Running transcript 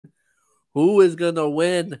Who is gonna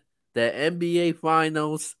win the NBA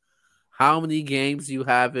Finals? How many games you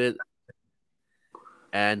have it,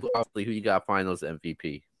 and obviously who you got Finals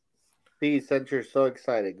MVP? Steve, since you're so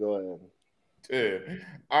excited, go ahead. Yeah.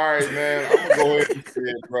 All right, man. I'm gonna go ahead and say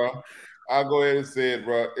it, bro. I'll go ahead and say it,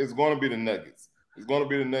 bro. It's gonna be the Nuggets. It's gonna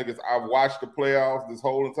be the Nuggets. I've watched the playoffs, this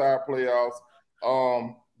whole entire playoffs.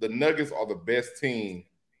 The Nuggets are the best team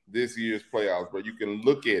this year's playoffs, bro. You can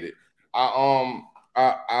look at it. I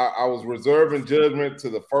I was reserving judgment to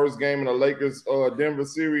the first game in the Lakers Denver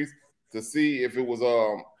series to see if it was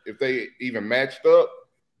if they even matched up.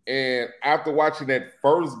 And after watching that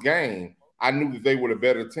first game, I knew that they were the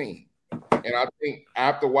better team. And I think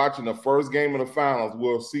after watching the first game of the finals,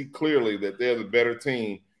 we'll see clearly that they're the better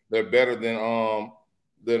team. They're better than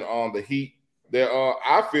the Heat.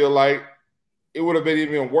 I feel like it would have been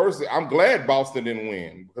even worse. I'm glad Boston didn't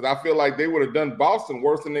win because I feel like they would have done Boston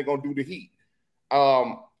worse than they're gonna do the Heat.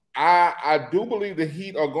 I do believe the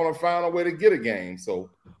Heat are gonna find a way to get a game. So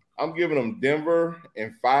I'm giving them Denver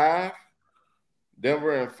in 5.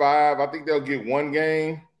 Denver in 5. I think they'll get one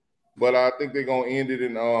game, but I think they're gonna end it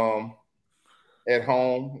in at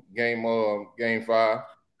home, game 5.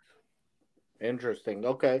 Interesting.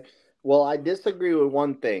 Okay. Well, I disagree with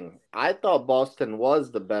one thing. I thought Boston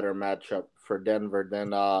was the better matchup for Denver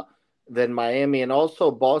than Miami, and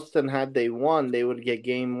also Boston had they won, they would get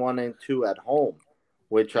game 1 and 2 at home,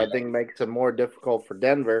 which I Yeah. think makes it more difficult for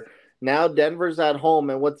Denver. Now Denver's at home,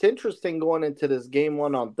 and what's interesting going into this game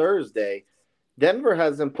 1 on Thursday, Denver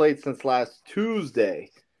hasn't played since last Tuesday.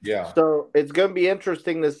 Yeah. So it's going to be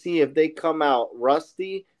interesting to see if they come out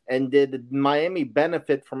rusty and did Miami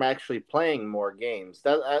benefit from actually playing more games.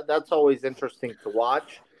 That's always interesting to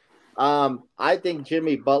watch. I think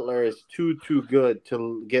Jimmy Butler is too good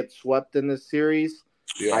to get swept in this series.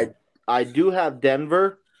 Yeah. I do have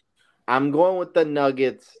Denver. I'm going with the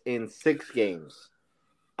Nuggets in 6 games.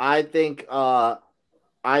 I think I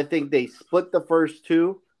think they split the first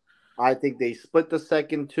two. I think they split the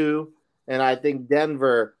second two, and I think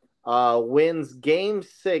Denver wins Game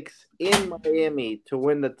 6 in Miami to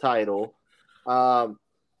win the title. Um,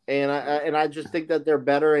 and I just think that they're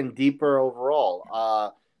better and deeper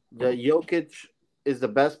overall. The Jokic is the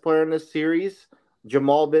best player in the series.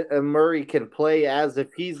 Murray can play as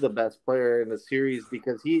if he's the best player in the series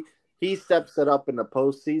because he steps it up in the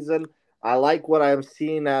postseason. I like what I'm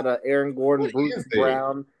seeing out of Aaron Gordon, What Bruce is that?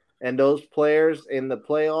 Brown, and those players in the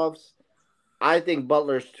playoffs. I think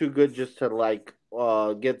Butler's too good just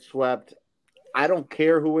to get swept. I don't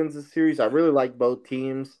care who wins the series. I really like both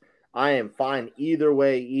teams. I am fine either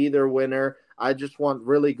way, either winner. I just want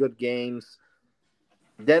really good games.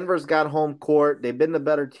 Denver's got home court. They've been the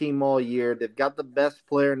better team all year. They've got the best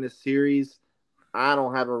player in the series. I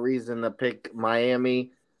don't have a reason to pick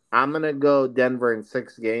Miami. I'm gonna go Denver in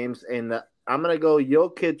 6 games, and I'm gonna go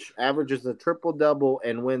Jokic averages a triple double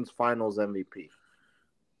and wins Finals MVP.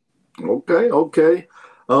 Okay, okay.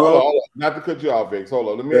 Hold on. Not to cut you off, Vex. Hold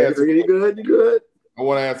on. Let me ask You good? You good? I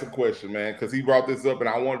want to ask a question, man, because he brought this up and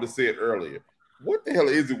I wanted to say it earlier. What the hell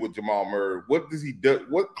is it with Jamal Murray? What does he do?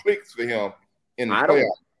 What clicks for him in the I don't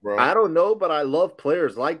playoffs, bro? I don't know, but I love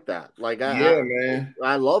players like that. Like Yeah, man.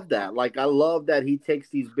 I love that. Like I love that he takes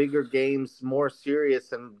these bigger games more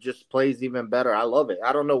serious and just plays even better. I love it.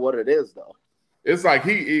 I don't know what it is though. It's like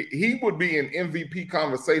he would be in MVP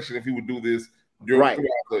conversation if he would do this Right.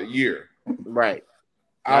 throughout the year. Right.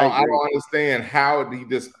 I don't understand how he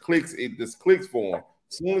just clicks. It just clicks for him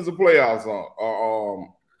as soon as the playoffs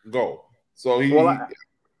go. So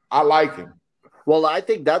I like him. Well, I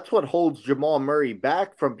think that's what holds Jamal Murray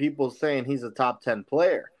back from people saying he's a top 10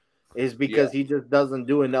 player is because he just doesn't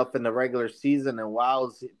do enough in the regular season and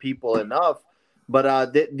wows people enough.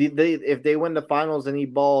 But if they win the finals and he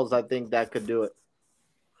balls, I think that could do it.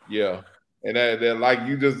 Yeah. And that like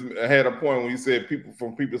you just had a point when you said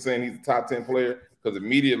people saying he's a top 10 player, because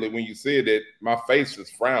immediately when you said that, my face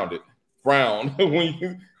just frowned when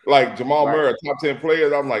you like Jamal Murray, top 10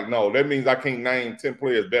 players. I'm like, no, that means I can't name 10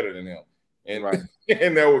 players better than him. And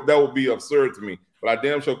and that would be absurd to me. But I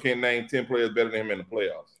damn sure can't name 10 players better than him in the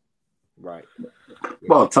playoffs. Right.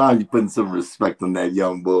 About time you putting some respect on that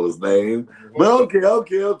young bull's name. But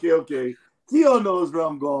okay. Theo knows where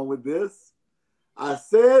I'm going with this. I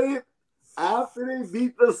said it after they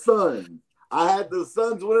beat the Suns. I had the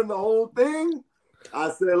Suns winning the whole thing.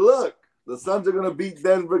 I said, look, the Suns are going to beat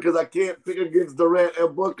Denver because I can't pick against Durant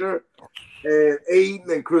and Booker and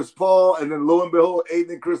Aiden and Chris Paul. And then lo and behold,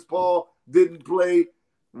 Aiden and Chris Paul didn't play.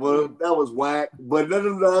 Well, that was whack. But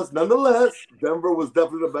nonetheless, Denver was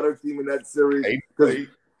definitely the better team in that series. Because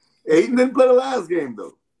Aiden didn't play the last game,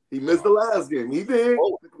 though. He missed the last game. He did.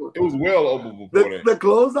 Oh, it was well over before that. The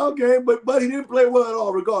closeout game, but he didn't play well at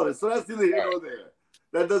all, regardless. So that's neither here nor there.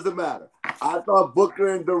 That doesn't matter. I thought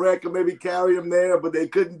Booker and Durant could maybe carry him there, but they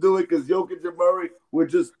couldn't do it because Jokic and Murray were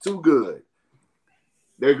just too good.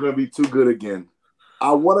 They're going to be too good again.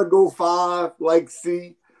 I want to go 5 like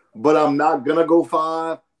C, but I'm not going to go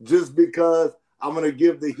 5 just because I'm going to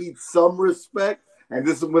give the Heat some respect. And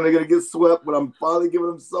this is when they're going to get swept, but I'm finally giving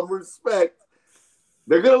them some respect.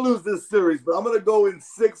 They're going to lose this series, but I'm going to go in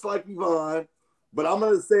 6 like Yvonne, but I'm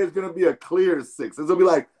going to say it's going to be a clear 6. It's going to be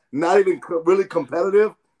like not even really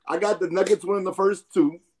competitive. I got the Nuggets winning the first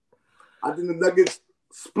 2. I think the Nuggets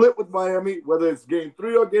split with Miami, whether it's game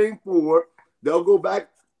 3 or game 4. They'll go back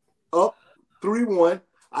up 3-1.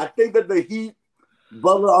 I think that the Heat,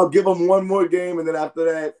 Butler, I'll give them one more game, and then after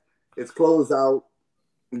that, it's close out.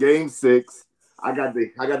 Game 6. I got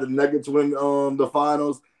the Nuggets win the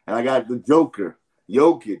finals, and I got the Joker,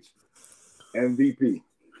 Jokic, MVP.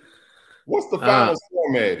 What's the final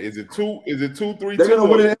format? Is it 2-3-2? They're gonna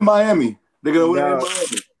win it in Miami. They're gonna win it in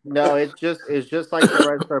Miami. No, it's just like the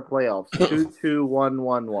rest of our playoffs.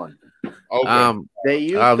 2-2-1-1-1. Okay. They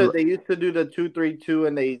used to do the 2-3-2,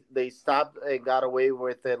 and they stopped and got away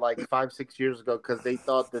with it like 5-6 years ago because they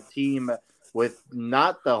thought the team with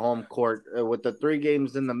not the home court with the 3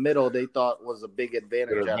 games in the middle they thought was a big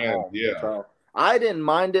advantage at home. Yeah. So I didn't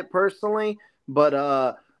mind it personally, but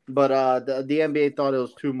the NBA thought it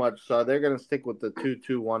was too much, so they're gonna stick with the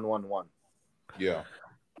 2-2-1-1-1. Yeah.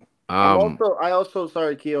 I also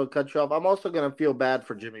sorry, Keo, cut you off. I'm also gonna feel bad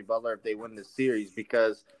for Jimmy Butler if they win this series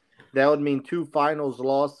because that would mean 2 finals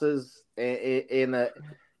losses in the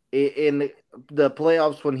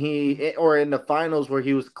playoffs in the finals where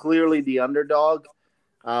he was clearly the underdog.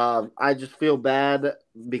 I just feel bad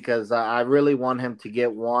because I really want him to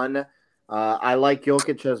get one. I like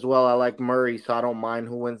Jokic as well. I like Murray, so I don't mind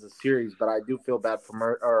who wins the series, but I do feel bad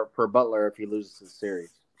for Butler if he loses the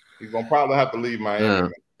series. He's gonna probably have to leave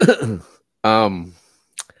Miami.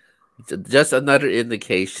 Just another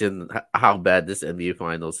indication how bad this NBA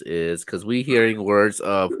Finals is, because we hearing words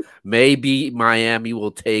of maybe Miami will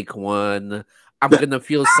take one. I'm gonna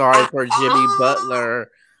feel sorry for Jimmy Butler.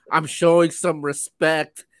 I'm showing some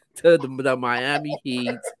respect to the Miami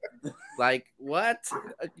Heat. Like what?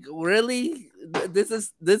 Really? This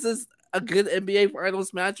is a good NBA Finals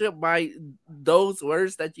matchup by those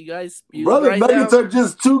words that you guys spew Brother, right Nuggets now? are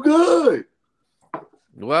just too good.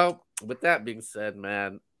 Well, with that being said,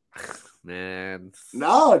 man.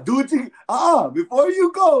 Nah, do what you before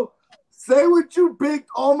you go, say what you picked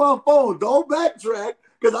on my phone. Don't backtrack,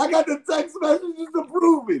 because I got the text messages to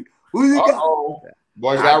prove it. Who you got?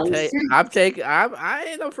 Boy, I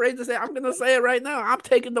ain't afraid to say. I'm gonna say it right now. I'm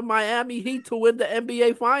taking the Miami Heat to win the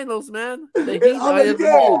NBA Finals, man. The Heat. How many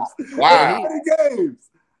games? Wow. How many games?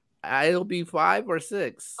 It'll be 5 or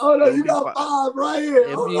 6. Oh no, you got 5 right here.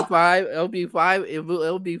 It'll be 5. It'll be 5.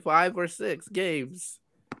 It'll be 5 or 6 games.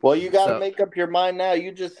 Well, you got to make up your mind now.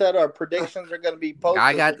 You just said our predictions are going to be posted.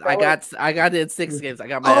 I got it in 6 games. I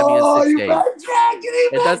got Miami in 6 games.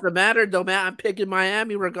 It doesn't matter, though, man. I'm picking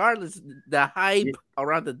Miami regardless. The hype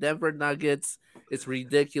around the Denver Nuggets is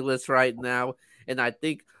ridiculous right now, and I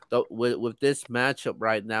think with this matchup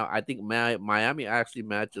right now, I think Miami actually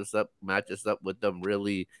matches up with them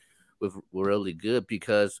really good,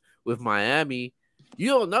 because with Miami, you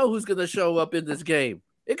don't know who's gonna show up in this game.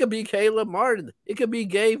 It could be Caleb Martin. It could be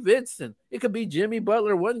Gabe Vincent. It could be Jimmy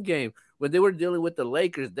Butler one game. When they were dealing with the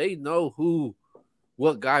Lakers, they know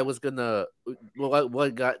what guy was gonna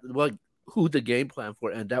who the game plan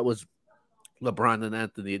for, and that was LeBron and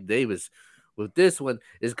Anthony Davis. With this one,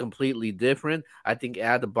 is completely different. I think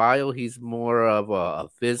Adebayo, he's more of a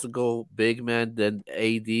physical big man than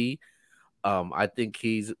AD. I think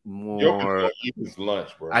he's more. Eat his lunch,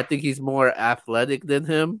 bro. I think he's more athletic than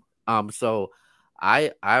him. So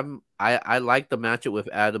I like the matchup with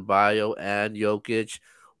Adebayo and Jokic.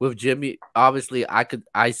 With Jimmy, obviously,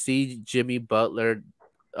 I see Jimmy Butler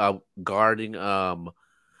guarding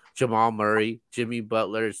Jamal Murray. Jimmy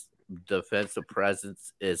Butler's defensive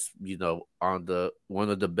presence is, on one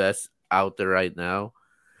of the best out there right now.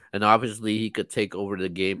 And obviously he could take over the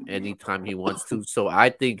game anytime he wants to. So I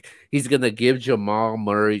think he's going to give Jamal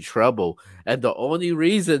Murray trouble. And the only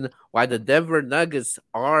reason why the Denver Nuggets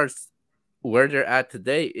are where they're at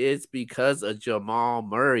today is because of Jamal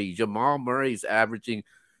Murray. Jamal Murray's averaging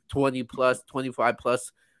 20 plus, 25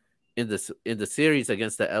 plus in the series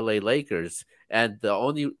against the LA Lakers. And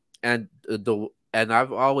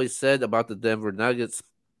I've always said about the Denver Nuggets,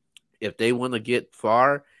 if they want to get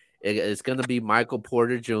far It's going to be Michael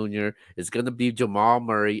Porter Jr. It's going to be Jamal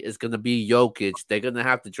Murray. It's going to be Jokic. They're going to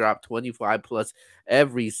have to drop 25 plus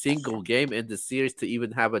every single game in the series to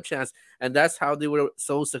even have a chance. And that's how they were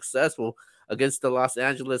so successful against the Los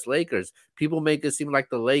Angeles Lakers. People make it seem like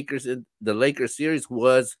the Lakers series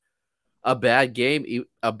was a bad game,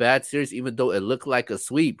 a bad series, even though it looked like a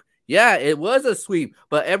sweep. Yeah, it was a sweep,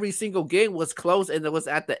 but every single game was close and it was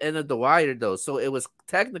at the end of the wire though. So it was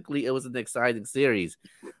technically an exciting series.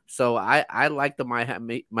 So I like the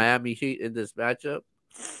Miami Heat in this matchup.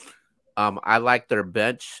 I like their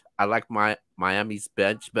bench. I like Miami's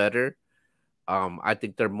bench better. I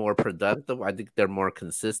think they're more productive. I think they're more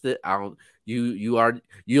consistent. You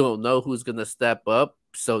don't know who's gonna step up,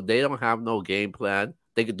 so they don't have no game plan.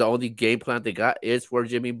 The only game plan they got is for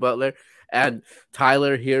Jimmy Butler, and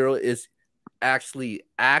Tyler Hero is actually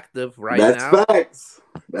active right now. That's facts.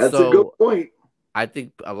 That's a good point. I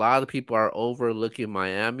think a lot of people are overlooking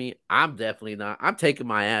Miami. I'm definitely not. I'm taking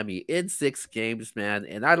Miami in 6 games, man,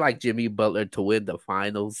 and I like Jimmy Butler to win the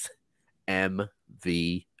Finals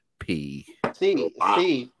MVP. See,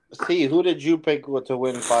 who did you pick to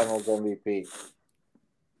win Finals MVP?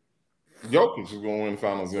 Jokic is going to win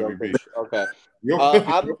Finals MVP. Okay.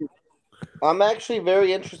 I'm actually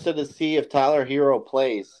very interested to see if Tyler Hero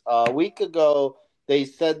plays. A week ago, they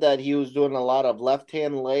said that he was doing a lot of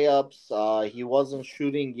left-hand layups. He wasn't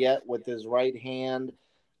shooting yet with his right hand.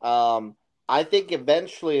 I think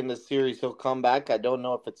eventually in the series he'll come back. I don't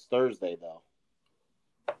know if it's Thursday though.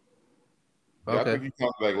 Yeah, okay. I think he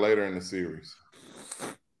comes back later in the series.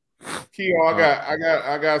 Keon,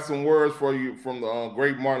 I got some words for you from the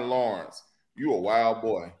great Martin Lawrence. You a wild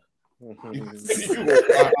boy.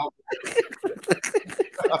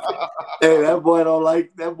 Hey, that boy don't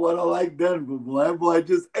like Denver, boy. That boy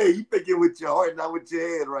just, you thinking with your heart, not with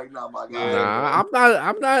your head right now, my guy. Nah, I'm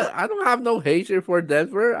not. I don't have no hatred for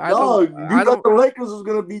Denver. I thought the Lakers was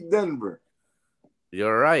gonna beat Denver.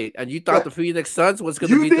 You're right, and you thought the Phoenix Suns was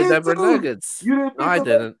gonna beat the Denver Nuggets. You didn't. No, I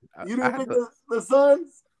didn't. You didn't pick the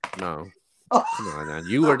Suns. No. Come on, man.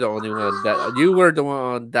 You were the only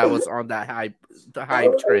one that was on that hype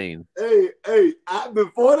train. Hey!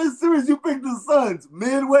 Before this series, you picked the Suns.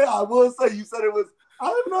 Midway, I will say you said it was. I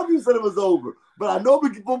don't know if you said it was over, but I know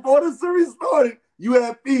before the series started, you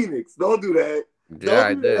had Phoenix. Don't do that. Yeah,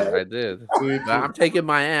 I did. But I'm taking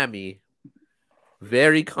Miami.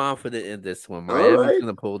 Very confident in this one. Miami's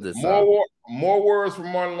gonna pull this off. More words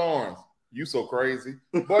from Martin Lawrence. You so crazy,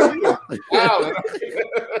 but wow.